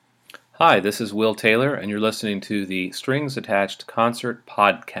Hi, this is Will Taylor, and you're listening to the Strings Attached Concert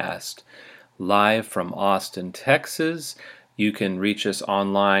Podcast, live from Austin, Texas. You can reach us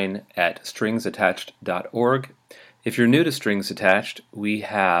online at stringsattached.org. If you're new to Strings Attached, we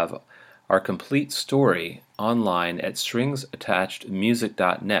have our complete story online at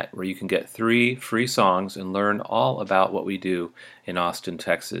stringsattachedmusic.net, where you can get 3 free songs and learn all about what we do in Austin,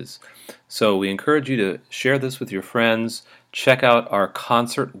 Texas. So we encourage you to share this with your friends. Check out our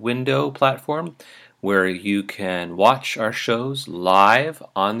Concert Window platform, where you can watch our shows live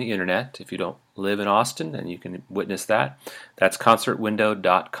on the internet if you don't live in Austin, and you can witness that. That's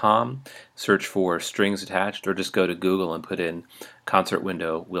concertwindow.com. Search for Strings Attached, or just go to Google and put in Concert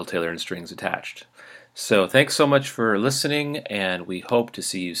Window, Will Taylor and Strings Attached. So thanks so much for listening, and we hope to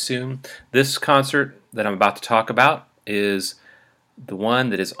see you soon. This concert that I'm about to talk about is the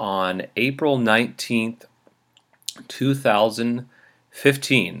one that is on April 19th,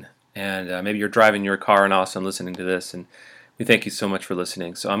 2015. And maybe you're driving your car in Austin listening to this, and we thank you so much for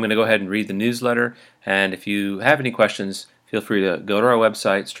listening. So I'm going to go ahead and read the newsletter, and if you have any questions, feel free to go to our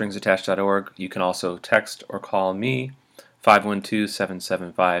website, stringsattached.org. You can also text or call me,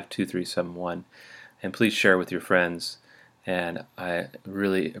 512-775-2371, and please share with your friends, and I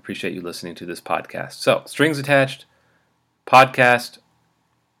really appreciate you listening to this podcast. So, Strings Attached podcast.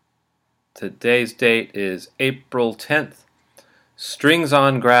 Today's date is April 10th. Strings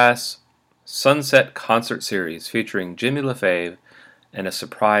on Grass Sunset Concert Series featuring Jimmy LaFave and a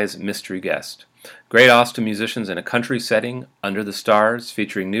surprise mystery guest. Great Austin musicians in a country setting under the stars,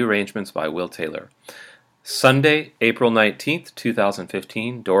 featuring new arrangements by Will Taylor. Sunday, April 19th,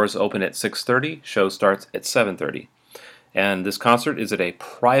 2015. Doors open at 6:30. Show starts at 7:30. And this concert is at a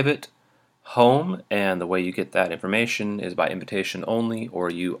private home, and the way you get that information is by invitation only, or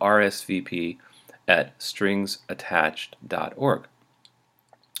you RSVP at stringsattached.org.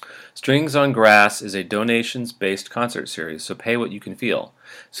 Strings on Grass is a donations-based concert series, so pay what you can feel.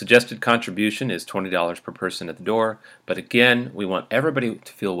 Suggested contribution is $20 per person at the door, but again, we want everybody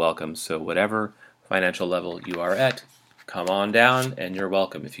to feel welcome, so whatever financial level you are at, come on down and you're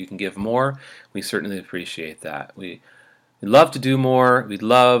welcome. If you can give more, we certainly appreciate that. We'd love to do more. We'd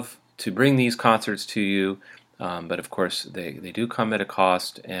love to bring these concerts to you, but of course they do come at a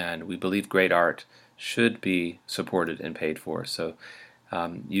cost, and we believe great art should be supported and paid for. So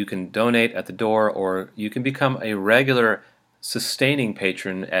you can donate at the door, or you can become a regular sustaining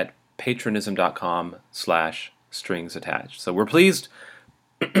patron at patronism.com/stringsattached. So we're pleased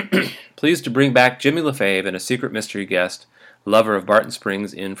to bring back Jimmy LaFave and a secret mystery guest, lover of Barton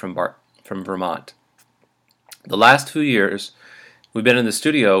Springs in from Vermont. The last 2 years, we've been in the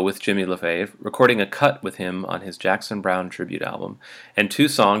studio with Jimmy LaFave, recording a cut with him on his Jackson Browne tribute album, and 2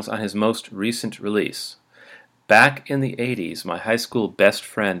 songs on his most recent release. Back in the 80s, my high school best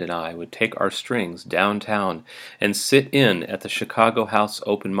friend and I would take our strings downtown and sit in at the Chicago House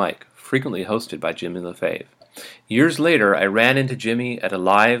open mic, frequently hosted by Jimmy LaFave. Years later, I ran into Jimmy at a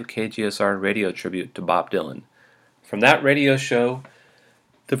live KGSR radio tribute to Bob Dylan. From that radio show,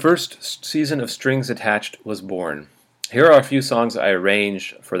 the first season of Strings Attached was born. Here are a few songs I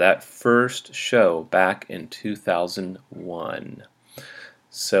arranged for that first show back in 2001.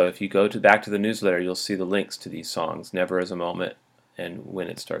 So if you go back to the newsletter, you'll see the links to these songs, Never Is a Moment and When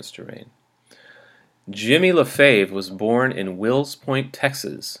It Starts to Rain. Jimmy LaFave was born in Wills Point,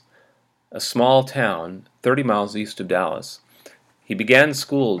 Texas, a small town 30 miles east of Dallas. He began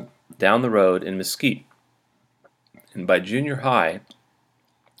school down the road in Mesquite, and by junior high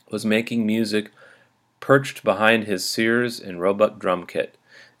was making music perched behind his Sears and Roebuck drum kit.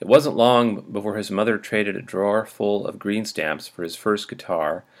 It wasn't long before his mother traded a drawer full of green stamps for his first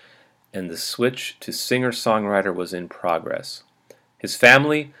guitar, and the switch to singer-songwriter was in progress. His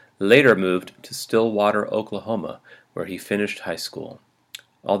family later moved to Stillwater, Oklahoma, where he finished high school.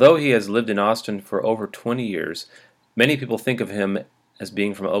 Although he has lived in Austin for over 20 years, many people think of him as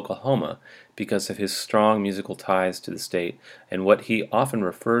being from Oklahoma because of his strong musical ties to the state and what he often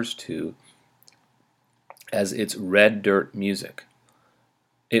refers to as its red dirt music.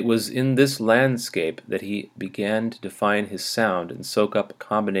 It was in this landscape that he began to define his sound and soak up a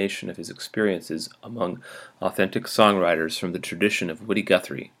combination of his experiences among authentic songwriters from the tradition of Woody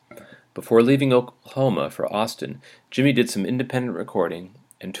Guthrie. Before leaving Oklahoma for Austin, Jimmy did some independent recording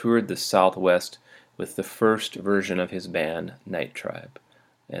and toured the Southwest with the first version of his band, Night Tribe.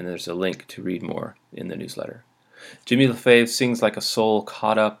 And there's a link to read more in the newsletter. Jimmy LaFave sings like a soul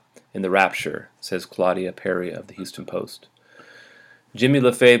caught up in the rapture, says Claudia Perry of the Houston Post. Jimmy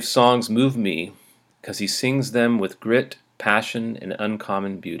LaFave's songs move me because he sings them with grit, passion, and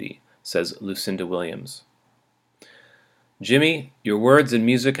uncommon beauty, says Lucinda Williams. Jimmy, your words and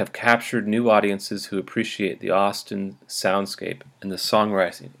music have captured new audiences who appreciate the Austin soundscape and the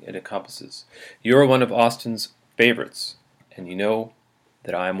songwriting it encompasses. You're one of Austin's favorites, and you know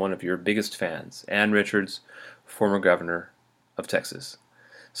that I am one of your biggest fans, Ann Richards, former governor of Texas.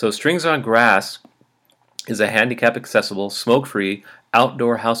 So Strings on Grass is a handicap-accessible, smoke-free,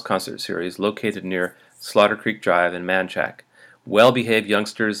 outdoor house concert series located near Slaughter Creek Drive in Manchac. Well-behaved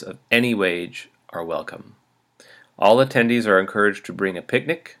youngsters of any age are welcome. All attendees are encouraged to bring a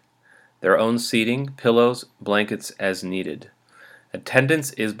picnic, their own seating, pillows, blankets as needed.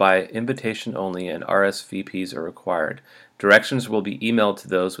 Attendance is by invitation only and RSVPs are required. Directions will be emailed to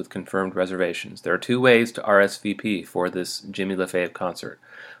those with confirmed reservations. There are 2 ways to RSVP for this Jimmy LaFave concert.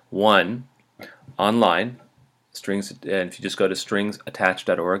 One, online, and if you just go to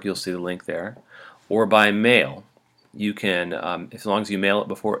stringsattached.org, you'll see the link there. Or by mail. You can, as long as you mail it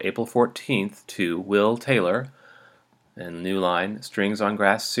before April 14th to Will Taylor, and new line, Strings on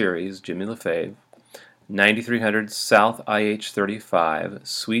Grass Series, Jimmy LaFave, 9300 South IH 35,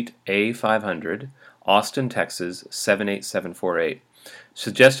 Suite A500, Austin, Texas 78748.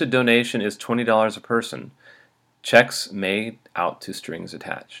 Suggested donation is $20 a person. Checks made out to Strings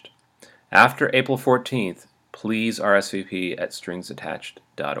Attached. After April 14th, please RSVP at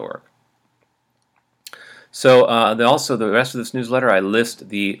stringsattached.org. So also the rest of this newsletter, I list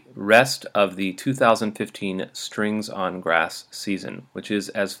the rest of the 2015 Strings on Grass season, which is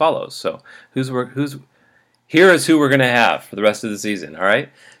as follows. So here is who we're going to have for the rest of the season. All right,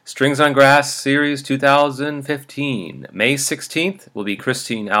 Strings on Grass Series 2015. May 16th will be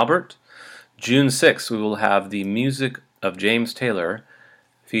Christine Albert. June 6th we will have the music of James Taylor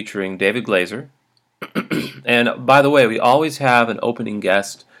featuring David Glazer. And by the way, we always have an opening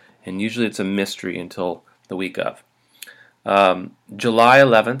guest, and usually it's a mystery until the week of. July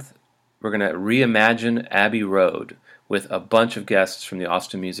 11th, we're going to reimagine Abbey Road with a bunch of guests from the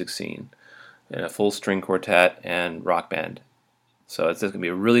Austin music scene and a full string quartet and rock band. So it's going to be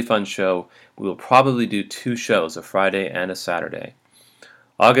a really fun show. We will probably do 2 shows, a Friday and a Saturday.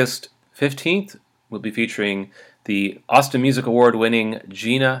 August 15th, we'll be featuring the Austin Music Award winning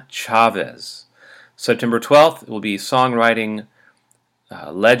Gina Chavez. September 12th will be songwriting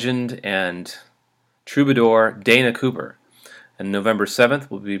legend and troubadour Dana Cooper. And November 7th,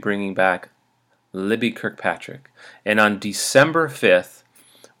 we'll be bringing back Libby Kirkpatrick. And on December 5th,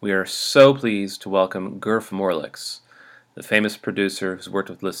 we are so pleased to welcome Gurf Morlix, the famous producer who's worked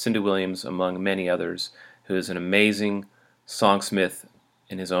with Lucinda Williams, among many others, who is an amazing songsmith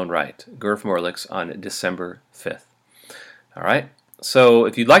in his own right. Gurf Morlix on December 5th. All right, so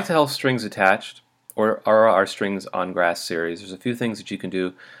if you'd like to help Strings Attached or our Strings on Grass series, there's a few things that you can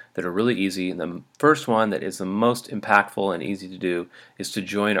do that are really easy. And the first one that is the most impactful and easy to do is to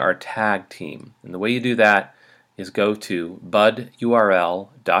join our tag team. And the way you do that is go to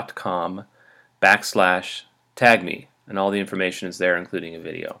budurl.com/tagme, and all the information is there, including a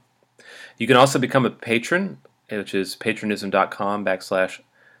video. You can also become a patron, which is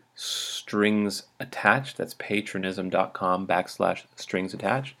patronism.com/stringsAttached. That's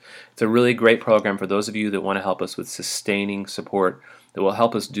patronism.com/stringsAttached. It's a really great program for those of you that want to help us with sustaining support that will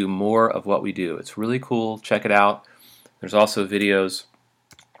help us do more of what we do. It's really cool. Check it out. There's also videos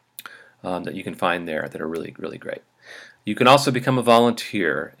that you can find there that are really, really great. You can also become a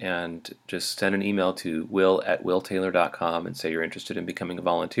volunteer and just send an email to will@willtaylor.com and say you're interested in becoming a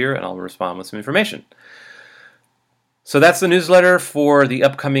volunteer, and I'll respond with some information. So that's the newsletter for the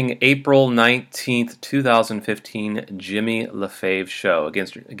upcoming April 19th, 2015 Jimmy LaFave show.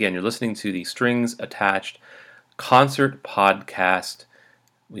 Again, you're listening to the Strings Attached concert podcast.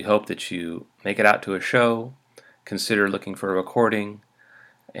 We hope that you make it out to a show, consider looking for a recording,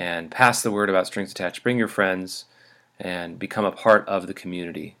 and pass the word about Strings Attached. Bring your friends and become a part of the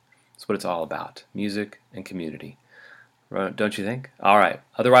community. That's what it's all about, music and community. Don't you think? All right.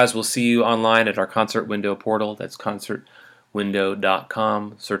 Otherwise, we'll see you online at our Concert Window portal. That's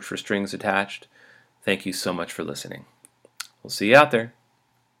concertwindow.com. Search for Strings Attached. Thank you so much for listening. We'll see you out there.